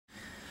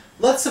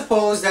Let's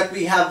suppose that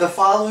we have the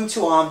following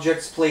two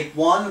objects, plate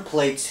 1 and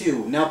plate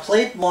 2. Now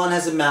plate 1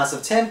 has a mass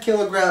of 10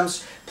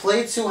 kilograms,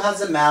 plate 2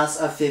 has a mass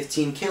of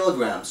 15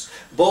 kilograms.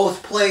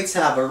 Both plates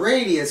have a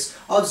radius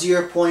of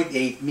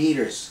 0.8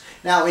 meters.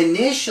 Now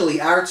initially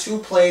our two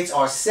plates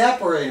are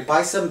separated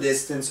by some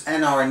distance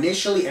and are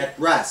initially at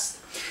rest.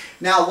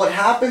 Now what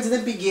happens in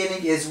the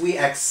beginning is we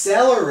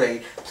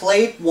accelerate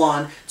plate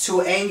 1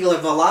 to angular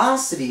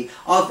velocity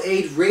of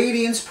 8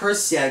 radians per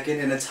second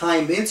in a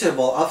time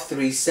interval of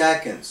 3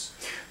 seconds.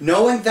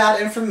 Knowing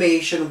that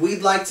information,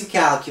 we'd like to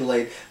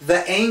calculate the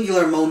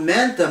angular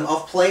momentum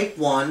of plate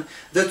 1,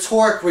 the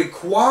torque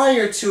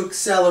required to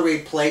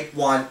accelerate plate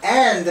 1,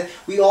 and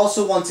we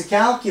also want to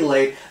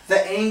calculate the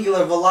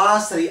angular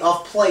velocity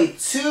of plate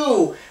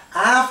 2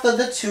 after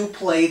the two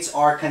plates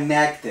are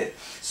connected.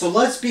 So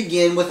let's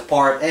begin with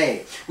part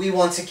A. We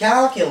want to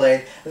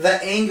calculate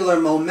the angular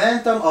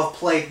momentum of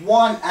plate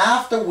 1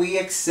 after we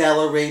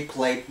accelerate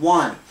plate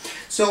 1.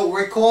 So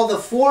recall the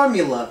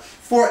formula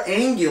for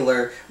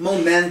angular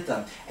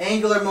momentum.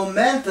 Angular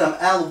momentum,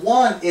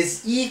 L1,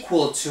 is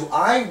equal to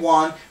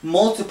I1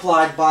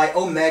 multiplied by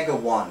omega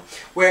 1,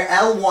 where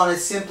L1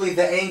 is simply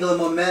the angular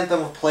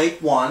momentum of plate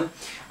 1,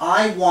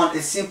 I1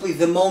 is simply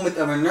the moment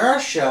of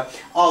inertia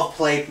of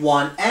plate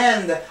 1,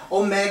 and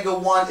omega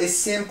 1 is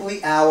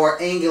simply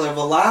our angular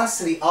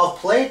velocity of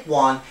plate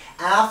 1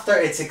 after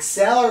it's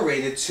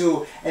accelerated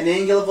to an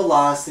angular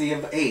velocity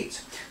of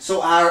 8.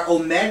 So our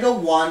omega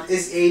 1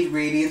 is 8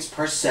 radians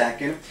per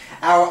second.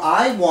 Our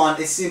I1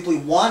 is simply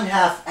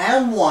 1/2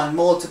 m1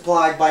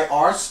 multiplied by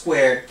r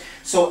squared.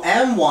 So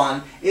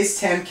m1 is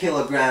 10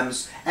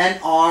 kilograms and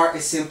r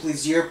is simply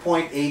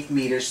 0.8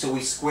 meters. So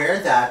we square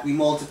that, we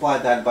multiply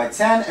that by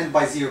 10 and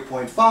by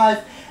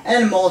 0.5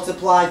 and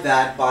multiply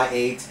that by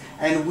 8.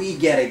 And we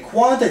get a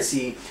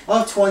quantity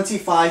of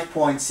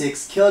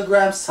 25.6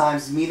 kilograms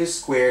times meters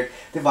squared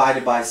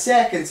divided by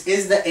seconds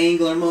is the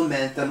angular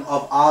momentum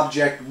of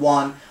object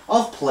 1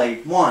 of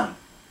plate 1.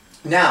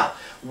 Now,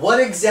 what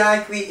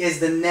exactly is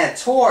the net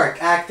torque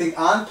acting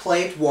on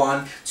plate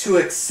 1 to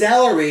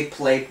accelerate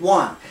plate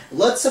 1?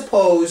 Let's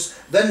suppose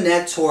the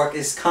net torque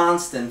is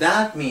constant.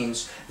 That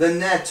means the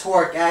net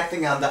torque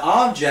acting on the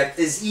object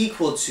is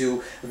equal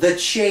to the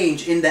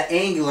change in the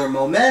angular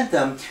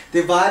momentum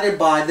divided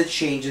by the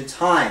change in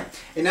time.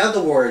 In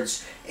other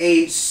words,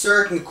 a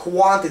certain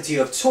quantity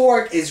of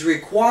torque is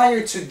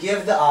required to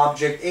give the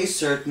object a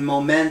certain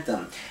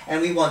momentum. And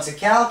we want to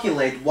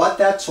calculate what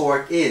that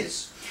torque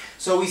is.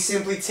 So we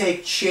simply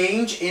take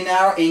change in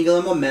our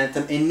angular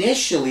momentum.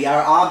 Initially,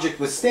 our object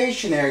was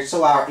stationary,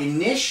 so our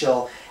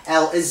initial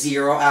L is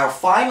 0. Our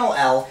final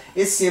L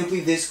is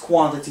simply this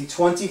quantity,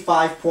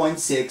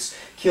 25.6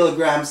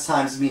 kilograms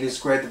times meters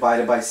squared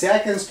divided by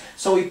seconds.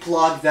 So we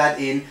plug that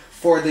in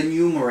for the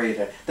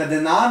numerator. The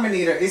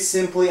denominator is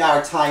simply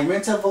our time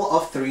interval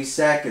of 3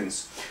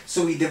 seconds.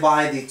 So we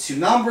divide the two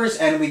numbers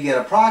and we get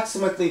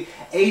approximately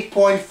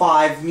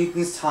 8.5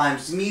 newtons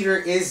times meter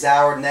is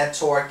our net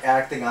torque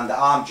acting on the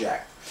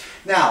object.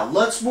 Now,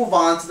 let's move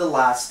on to the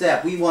last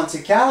step. We want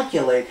to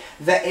calculate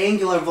the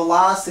angular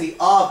velocity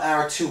of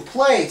our two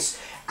plates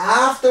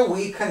after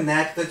we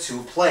connect the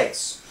two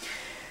plates.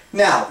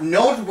 Now,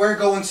 note we're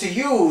going to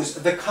use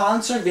the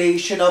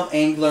conservation of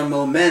angular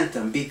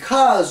momentum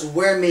because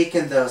we're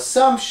making the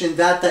assumption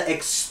that the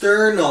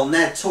external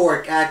net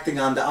torque acting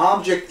on the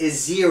object is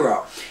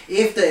 0.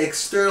 If the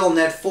external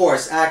net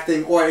force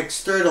acting or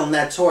external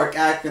net torque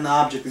acting on the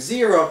object is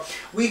 0,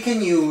 we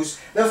can use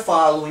the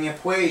following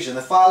equation,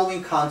 the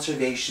following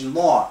conservation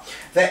law.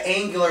 The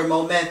angular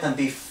momentum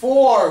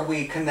before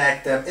we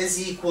connect them is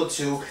equal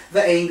to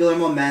the angular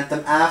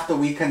momentum after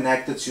we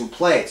connect the two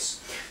plates.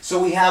 So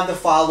we have the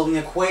following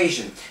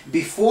equation.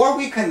 Before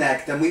we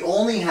connect them, we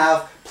only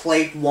have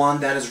plate 1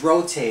 that is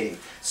rotating.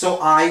 So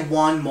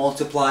I1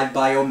 multiplied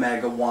by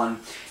omega 1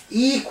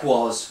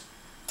 equals,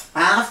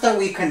 after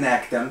we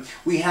connect them,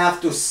 we have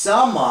to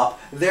sum up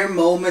their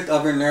moment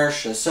of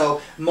inertia.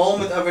 So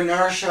moment of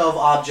inertia of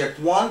object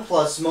 1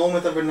 plus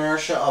moment of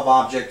inertia of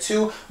object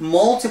 2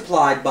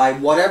 multiplied by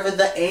whatever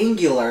the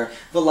angular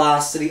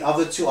velocity of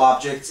the two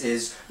objects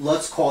is.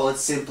 Let's call it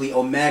simply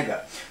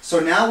omega.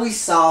 So now we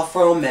solve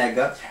for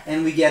omega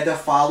and we get the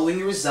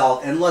following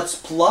result, and let's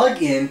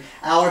plug in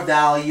our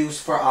values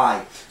for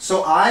I.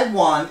 So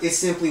I1 is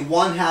simply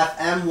 1/2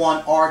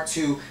 m1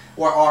 r2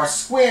 or r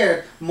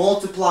squared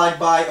multiplied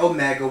by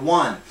omega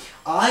 1.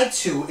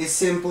 I2 is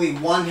simply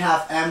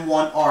 1/2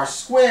 m1 r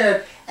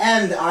squared,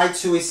 and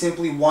I2 is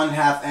simply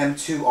 1/2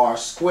 m2 r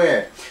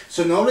squared.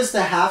 So notice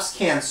the halves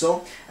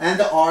cancel and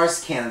the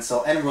r's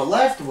cancel, and we're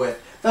left with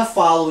the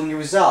following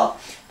result.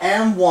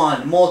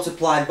 m1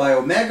 multiplied by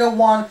omega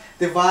 1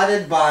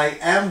 divided by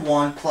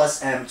m1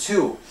 plus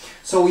m2.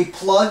 So we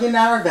plug in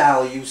our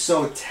value,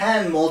 so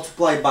 10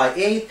 multiplied by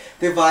 8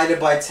 divided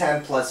by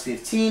 10 plus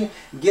 15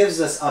 gives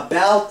us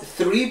about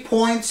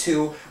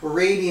 3.2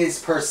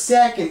 radians per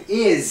second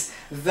is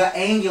the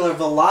angular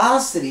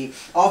velocity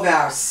of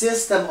our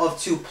system of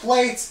two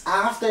plates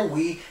after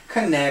we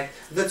connect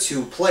the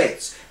two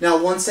plates. Now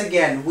once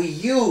again, we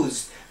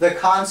used the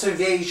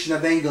conservation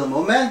of angular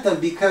momentum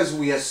because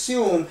we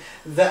assume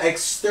the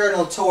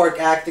external torque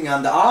acting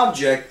on the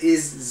object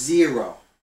is 0.